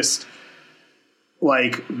noticed,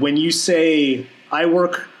 like when you say I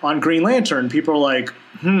work on Green Lantern. People are like,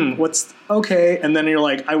 what's okay? And then you're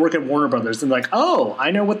like, I work at Warner Brothers. And like, oh,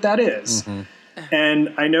 I know what that is. Mm-hmm.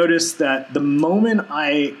 And I noticed that the moment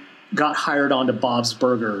I got hired onto Bob's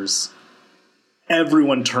Burgers,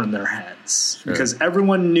 everyone turned their heads because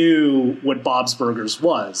everyone knew what Bob's Burgers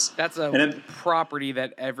was. That's a property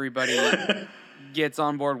that everybody gets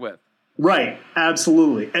on board with. Right.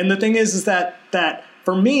 Absolutely. And the thing is that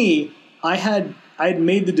for me, I had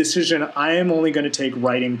made the decision I am only going to take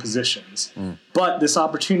writing positions. But this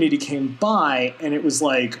opportunity came by and it was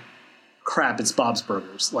like, crap, it's Bob's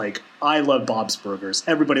Burgers. Like, I love Bob's Burgers.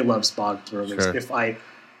 Everybody loves Bob's Burgers. Sure. If I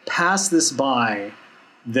pass this by,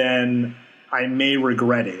 then I may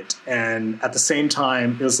regret it. And at the same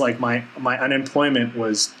time, it was like my unemployment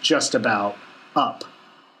was just about up.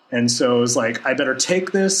 And so it was like, I better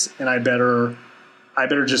take this and I better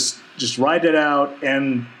just ride it out.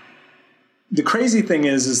 And the crazy thing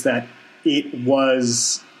is that it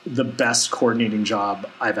was the best coordinating job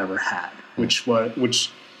I've ever had, which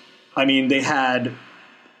I mean, they had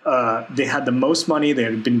the most money. They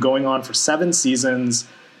had been going on for 7 seasons.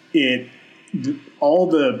 All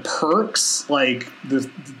the perks, like the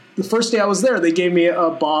first day I was there, they gave me a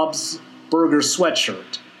Bob's Burgers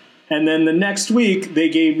sweatshirt. And then the next week they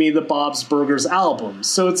gave me the Bob's Burgers album.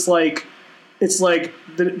 So it's like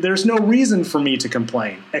there's no reason for me to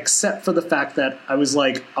complain except for the fact that I was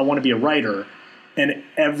like, I want to be a writer. And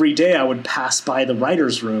every day I would pass by the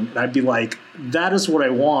writer's room and I'd be like, that is what I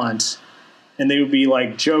want. And they would be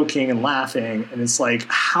like joking and laughing. And it's like,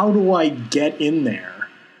 how do I get in there?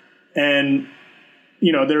 And,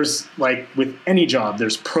 you know, there's like with any job,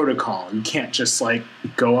 there's protocol. You can't just like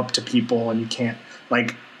go up to people and you can't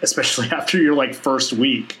like, especially after your like first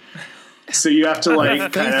week. So you have to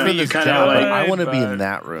like kind of like, I want to be in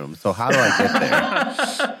that room. So how do I get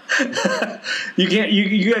there? You can't.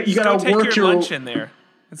 You got to work your lunch in there.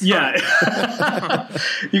 It's you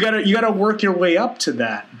got to work your way up to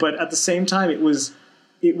that. But at the same time, it was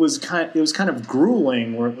kind of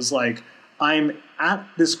grueling. Where it was like, I'm at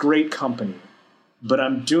this great company, but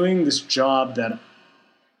I'm doing this job that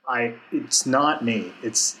it's not me.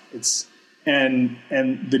 It's and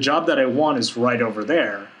the job that I want is right over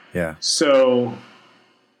there. Yeah. So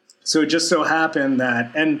it just so happened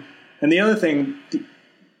that, and the other thing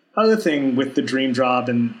with the dream job,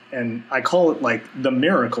 and I call it like the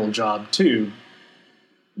miracle job too,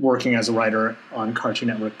 working as a writer on Cartoon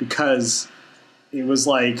Network, because it was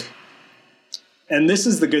like, and this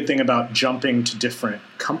is the good thing about jumping to different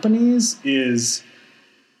companies is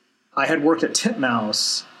I had worked at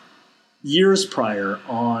Titmouse years prior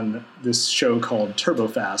on this show called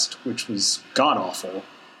TurboFast, which was god-awful.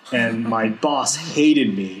 And my boss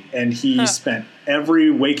hated me, and he spent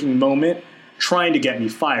every waking moment trying to get me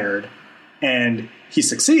fired. And he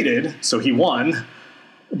succeeded, so he won.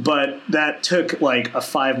 But that took like a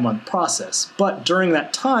 5-month process. But during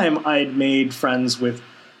that time, I'd made friends with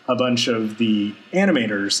a bunch of the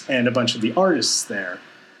animators and a bunch of the artists there.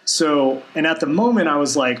 So, and at the moment, I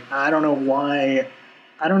was like, I don't know why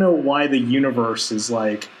the universe is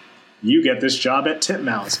like, you get this job at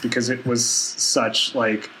Titmouse, because it was such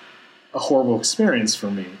like a horrible experience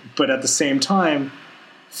for me. But at the same time,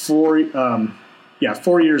 4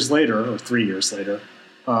 years later or 3 years later,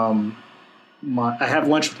 I have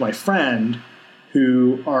lunch with my friend,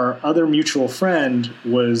 who our other mutual friend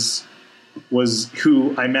was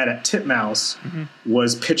who I met at Titmouse,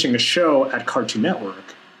 was pitching a show at Cartoon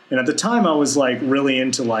Network. And at the time I was like really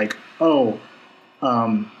into like, I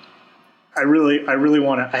really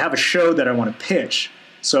want to, I have a show that I want to pitch.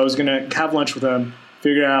 So I was going to have lunch with him,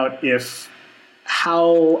 figure out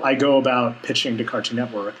how I go about pitching to Cartoon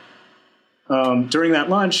Network. During that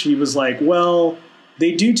lunch, he was like, well,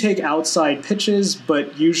 they do take outside pitches,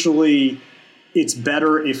 but usually it's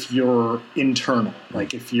better if you're internal.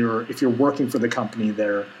 Like if you're working for the company,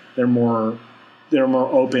 they're more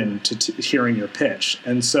open to hearing your pitch.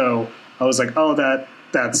 And so I was like, oh,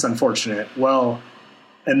 that's unfortunate. Well,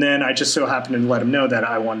 and then I just so happened to let him know that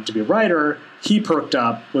I wanted to be a writer. He perked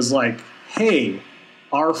up, was like, hey,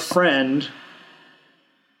 our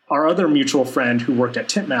other mutual friend who worked at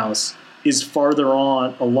Titmouse is farther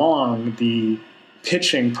on along the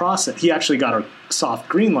pitching process. He actually got a soft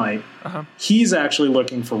green light. He's actually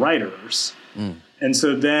looking for writers. And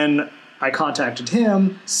so then I contacted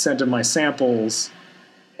him, sent him my samples,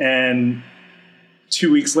 and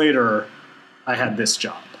 2 weeks later, I had this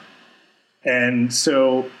job. And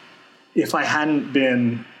so if I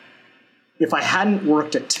hadn't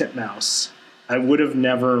worked at Titmouse, I would have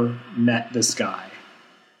never met this guy.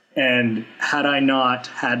 And had I not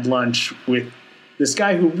had lunch with this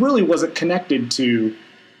guy who really wasn't connected to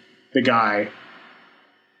the guy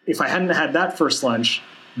if I hadn't had that first lunch,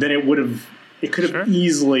 then it could have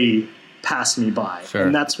easily passed me by. Sure.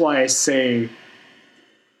 And that's why I say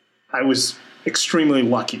I was extremely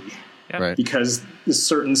lucky. Yep. Right. Because a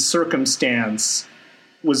certain circumstance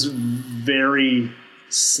was very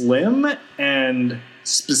slim and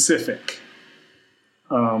specific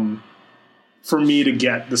for me to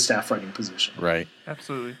get the staff writing position. Right.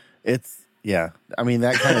 Absolutely. I mean,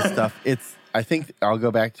 that kind of stuff. I think I'll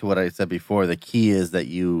go back to what I said before. The key is that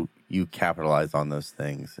you capitalize on those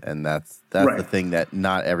things, and that's right. the thing that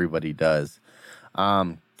not everybody does.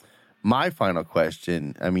 My final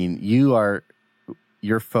question. I mean,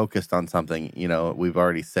 you're focused on something. You know, we've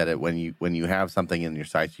already said it. When you have something in your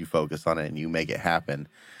sights, you focus on it and you make it happen.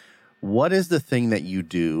 What is the thing that you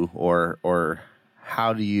do, or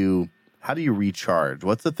how do you recharge?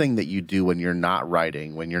 What's the thing that you do when you're not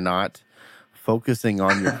writing, when you're not focusing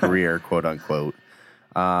on your career, quote unquote,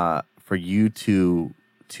 for you to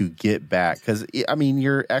get back? Because I mean,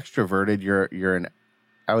 you're extroverted.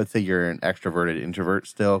 I would say you're an extroverted introvert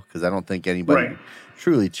still, because I don't think anybody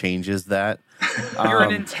truly changes that. You're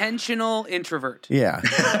an intentional introvert. Yeah,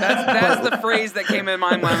 that's the phrase that came in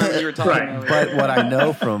my mind when you were talking. Earlier. But what I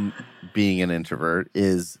know from being an introvert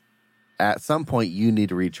is, at some point you need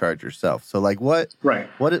to recharge yourself. So, like, what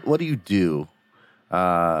do you do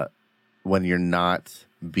when you're not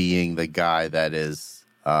being the guy that is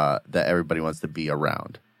that everybody wants to be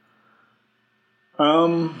around?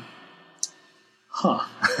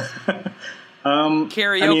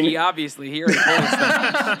 Karaoke, obviously. Here,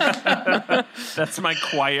 that's my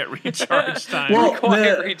quiet recharge time. Well,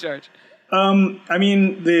 quiet recharge. I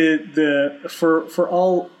mean, for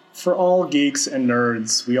all geeks and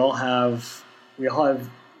nerds, we all have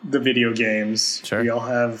the video games. Sure. We all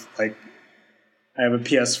have, like, I have a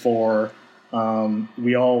PS4.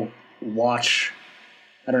 We all watch.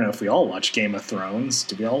 I don't know if we all watch Game of Thrones.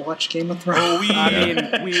 Do we all watch Game of Thrones? We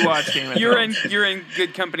watch Game of Thrones. You're in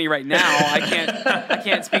good company right now. I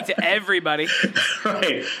can't speak to everybody.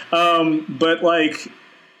 Right. But like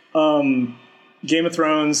Game of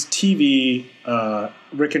Thrones, TV,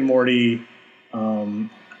 Rick and Morty. I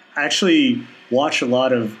actually watch a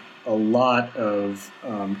lot of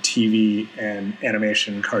TV and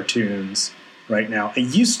animation cartoons right now. I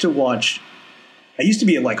used to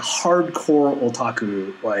be like hardcore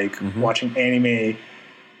otaku, like watching anime.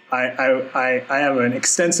 I have an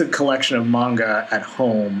extensive collection of manga at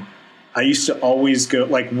home. I used to always go,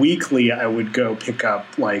 like, weekly, I would go pick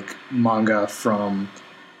up like manga from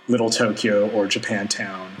Little Tokyo or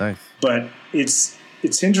Japantown. Nice. But it's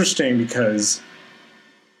interesting because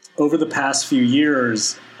over the past few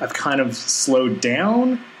years, I've kind of slowed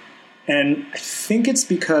down, and I think it's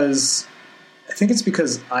because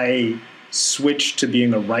I switched to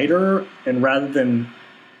being a writer, and rather than,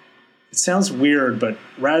 it sounds weird, but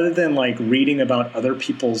rather than like reading about other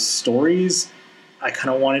people's stories, I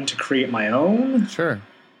kind of wanted to create my own. Sure.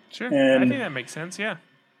 And I think that makes sense. Yeah.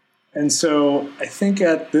 And so I think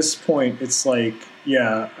at this point, it's like,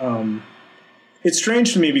 it's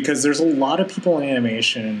strange to me because there's a lot of people in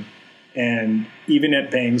animation and even at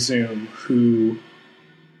Bang Zoom who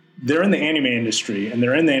they're in the anime industry and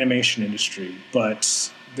they're in the animation industry,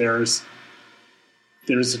 but there's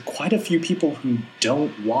quite a few people who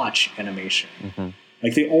don't watch animation.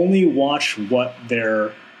 Like, they only watch what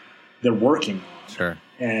they're working on. Sure.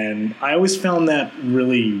 And I always found that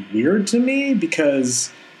really weird to me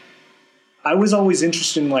because I was always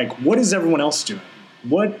interested in, like, what is everyone else doing?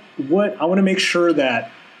 What I want to make sure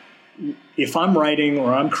that if I'm writing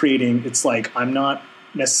or I'm creating, it's like I'm not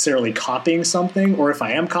necessarily copying something, or if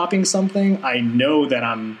I am copying something, I know that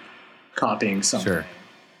I'm copying something. Sure.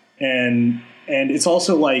 And it's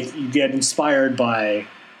also like you get inspired by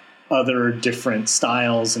other different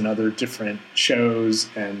styles and other different shows.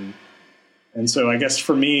 And so I guess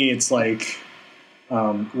for me, it's like,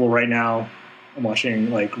 right now I'm watching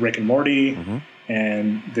like Rick and Morty,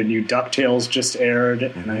 and the new DuckTales just aired,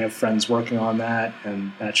 and I have friends working on that,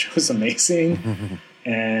 and that show is amazing.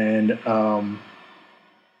 And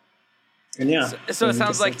yeah. So it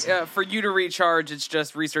sounds like for you to recharge, it's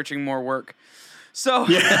just researching more work. So, well,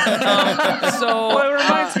 it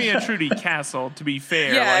reminds me of Trudy Castle, to be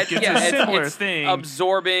fair. Yeah, it's a similar thing.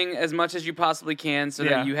 Absorbing as much as you possibly can so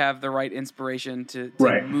that you have the right inspiration to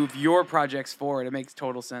move your projects forward. It makes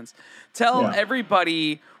total sense. Tell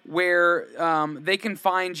everybody where they can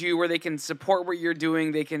find you, where they can support what you're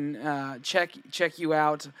doing. They can check you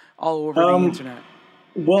out all over the internet.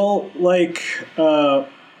 Well, right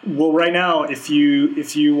now, if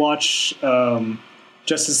you watch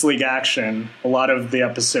Justice League Action, a lot of the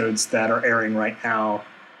episodes that are airing right now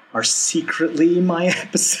are secretly my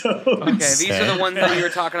episodes. Okay, these are the ones that you were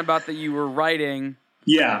talking about that you were writing.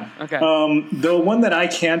 Yeah. Okay. The one that I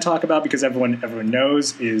can talk about because everyone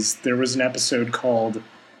knows is there was an episode called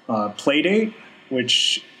Playdate,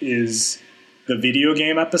 which is the video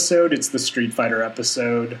game episode. It's the Street Fighter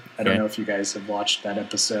episode. I don't know if you guys have watched that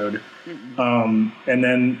episode. And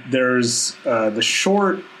then there's the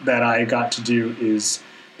short that I got to do is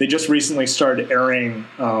they just recently started airing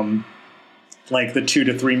like the 2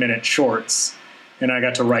 to 3 minute shorts, and I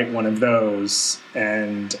got to write one of those.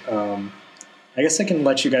 And I guess I can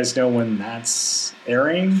let you guys know when that's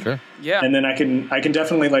airing. Sure. Yeah. And then I can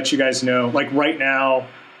definitely let you guys know. Like right now,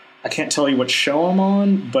 I can't tell you what show I'm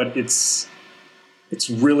on, but it's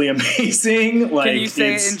really amazing. Like, can you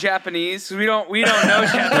say it in Japanese? 'Cause we don't know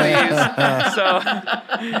Japanese, so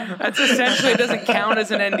that's essentially, it doesn't count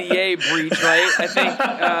as an NDA breach, right? I think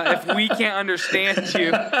if we can't understand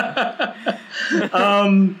you.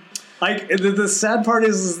 The sad part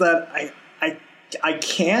is that I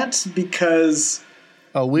can't because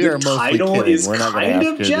we are mostly title kidding. is We're not going kind to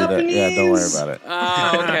of ask you to do that. Yeah, don't worry Japanese. about it.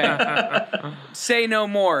 Okay. Say no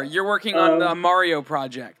more. You're working on the Mario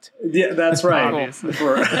project. Yeah, that's right. Obviously.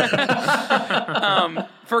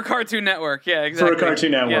 For Cartoon Network. Yeah, exactly. For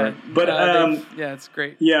Cartoon Network. Yeah. But yeah, it's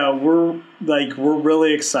great. yeah, we're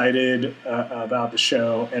really excited about the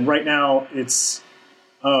show, and right now it's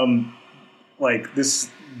like this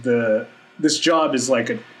job is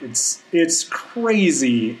like it's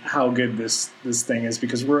crazy how good this thing is,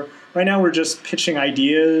 because we're just pitching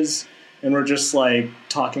ideas, and we're just like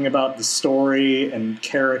talking about the story and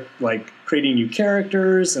like creating new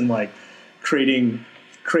characters and like creating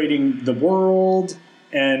the world.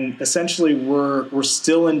 And essentially we're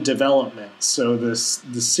still in development. So the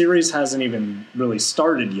series hasn't even really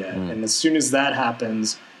started yet. And as soon as that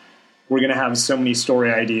happens, we're going to have so many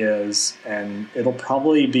story ideas, and it'll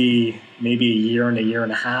probably be maybe a year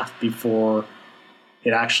and a half before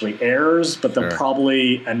it actually airs, but they'll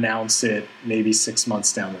probably announce it maybe 6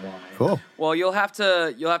 months down the line. Cool. Well, you'll have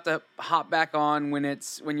to hop back on when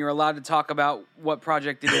you're allowed to talk about what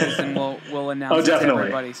project it is, and we'll announce it to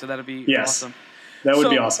everybody. So that'll be awesome. That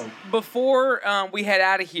would be awesome. Before we head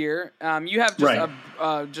out of here, you have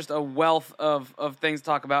just a wealth of things to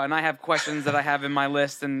talk about, and I have questions that I have in my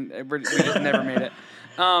list, and we just never made it.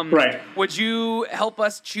 Would you help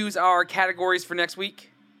us choose our categories for next week?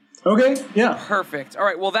 Okay, yeah. Perfect. All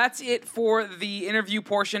right, well, that's it for the interview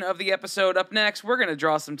portion of the episode. Up next, we're going to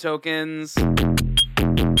draw some tokens.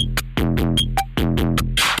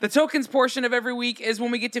 The tokens portion of every week is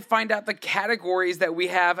when we get to find out the categories that we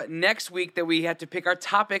have next week that we have to pick our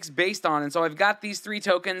topics based on. And so I've got these 3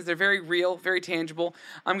 tokens. They're very real, very tangible.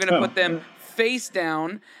 I'm going to put them face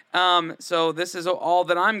down. So this is all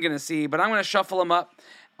that I'm going to see, but I'm going to shuffle them up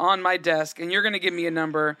on my desk, and you're going to give me a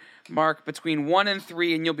number, Mark, between 1 and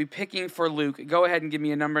 3, and you'll be picking for Luke. Go ahead and give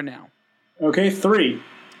me a number now. Okay, 3.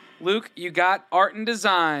 Luke, you got art and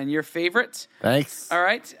design, your favorite. Thanks. All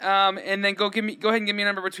right, and then go ahead and give me a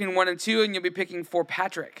number between 1 and 2, and you'll be picking for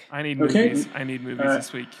Patrick. I need movies. I need movies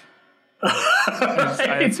this week.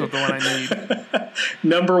 That's the one I need.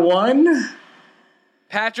 Number 1.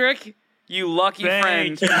 Patrick, you lucky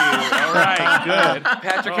friend. Thank you. All right, good.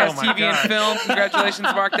 Patrick has TV and film. Congratulations,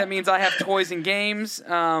 Mark. That means I have toys and games.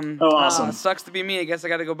 Awesome. Sucks to be me. I guess I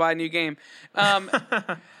got to go buy a new game.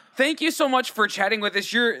 Thank you so much for chatting with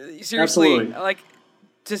us. You're seriously Absolutely. like,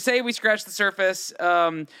 to say we scratched the surface.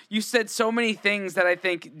 You said so many things that I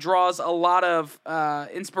think draws a lot of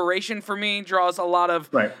inspiration for me. Draws a lot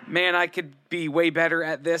of man, I could be way better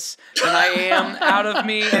at this than I am out of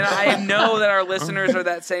me, and I know that our listeners are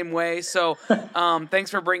that same way. So,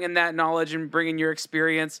 thanks for bringing that knowledge and bringing your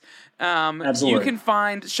experience. Absolutely. You can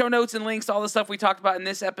find show notes and links to all the stuff we talked about in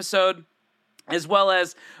this episode, as well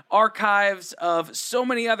as archives of so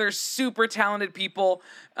many other super talented people.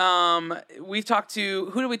 We've talked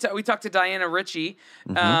to, who did we talk? We talked to Diana Ritchie,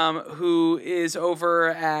 who is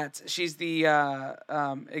she's the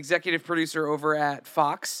executive producer over at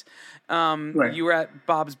Fox. You were at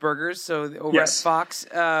Bob's Burgers, so over at Fox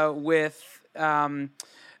with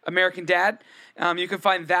American Dad. You can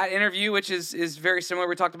find that interview, which is very similar.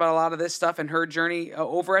 We talked about a lot of this stuff and her journey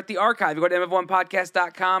over at the archive. You go to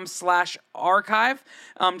mf1podcast.com/archive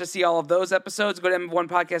to see all of those episodes. Go to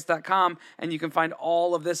mf1podcast.com and you can find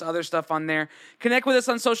all of this other stuff on there. Connect with us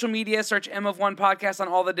on social media. Search M of1 Podcast on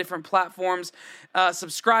all the different platforms.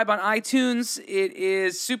 Subscribe on iTunes. It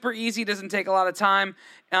is super easy. Doesn't take a lot of time.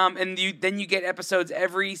 And then you get episodes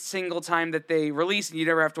every single time that they release, and you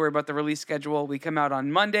never have to worry about the release schedule. We come out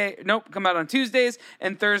on Monday. Nope, come out on Tuesday. Tuesdays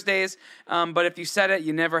and Thursdays. But if you said it,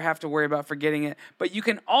 you never have to worry about forgetting it. But you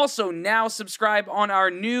can also now subscribe on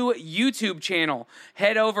our new YouTube channel.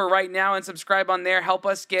 Head over right now and subscribe on there. Help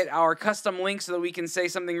us get our custom link so that we can say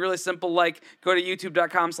something really simple like go to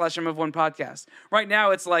youtube.com/M1podcast. Right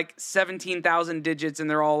now it's like 17,000 digits and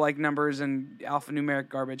they're all like numbers and alphanumeric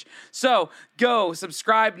garbage. So go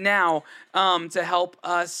subscribe now to help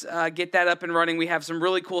us get that up and running. We have some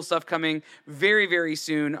really cool stuff coming very, very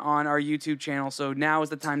soon on our YouTube channel. So now is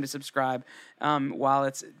the time to subscribe while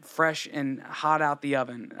it's fresh and hot out the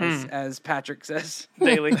oven, as Patrick says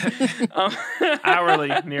daily.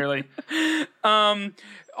 Hourly, nearly.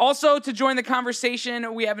 Also, to join the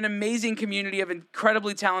conversation, we have an amazing community of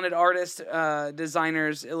incredibly talented artists,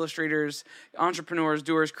 designers, illustrators, entrepreneurs,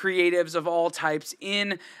 doers, creatives of all types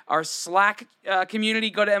in our Slack community.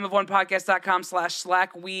 Go to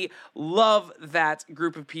mofonepodcast.com/Slack. We love that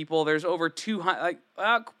group of people. There's over 200,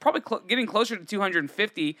 getting closer to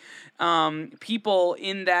 250 people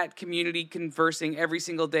in that community conversing every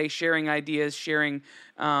single day, sharing ideas, sharing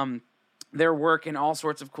their work and all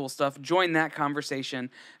sorts of cool stuff. Join that conversation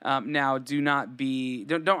now.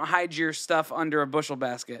 Don't hide your stuff under a bushel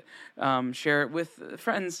basket. Share it with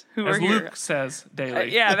friends who are here. Luke says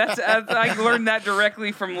daily. I learned that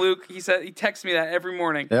directly from Luke. He texts me that every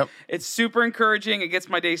morning. Yep. It's super encouraging. It gets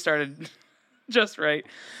my day started just right.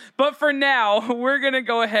 But for now, we're going to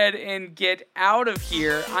go ahead and get out of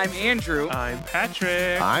here. I'm Andrew. I'm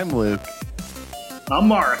Patrick. I'm Luke. I'm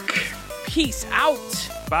Mark. Peace out.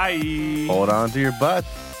 Bye. Hold on to your butt.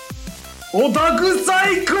 Otaku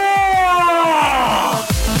Psycho!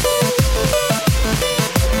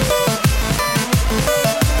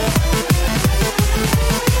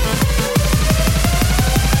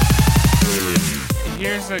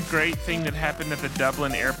 Here's a great thing that happened at the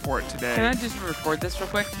Dublin airport today. Can I just record this real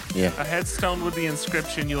quick? Yeah. A headstone with the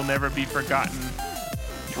inscription "You'll never be forgotten"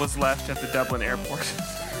 was left at the Dublin airport.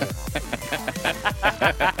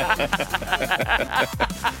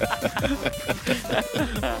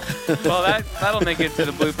 Well, that'll make it to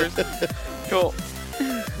the bloopers. Cool.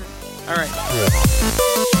 All right.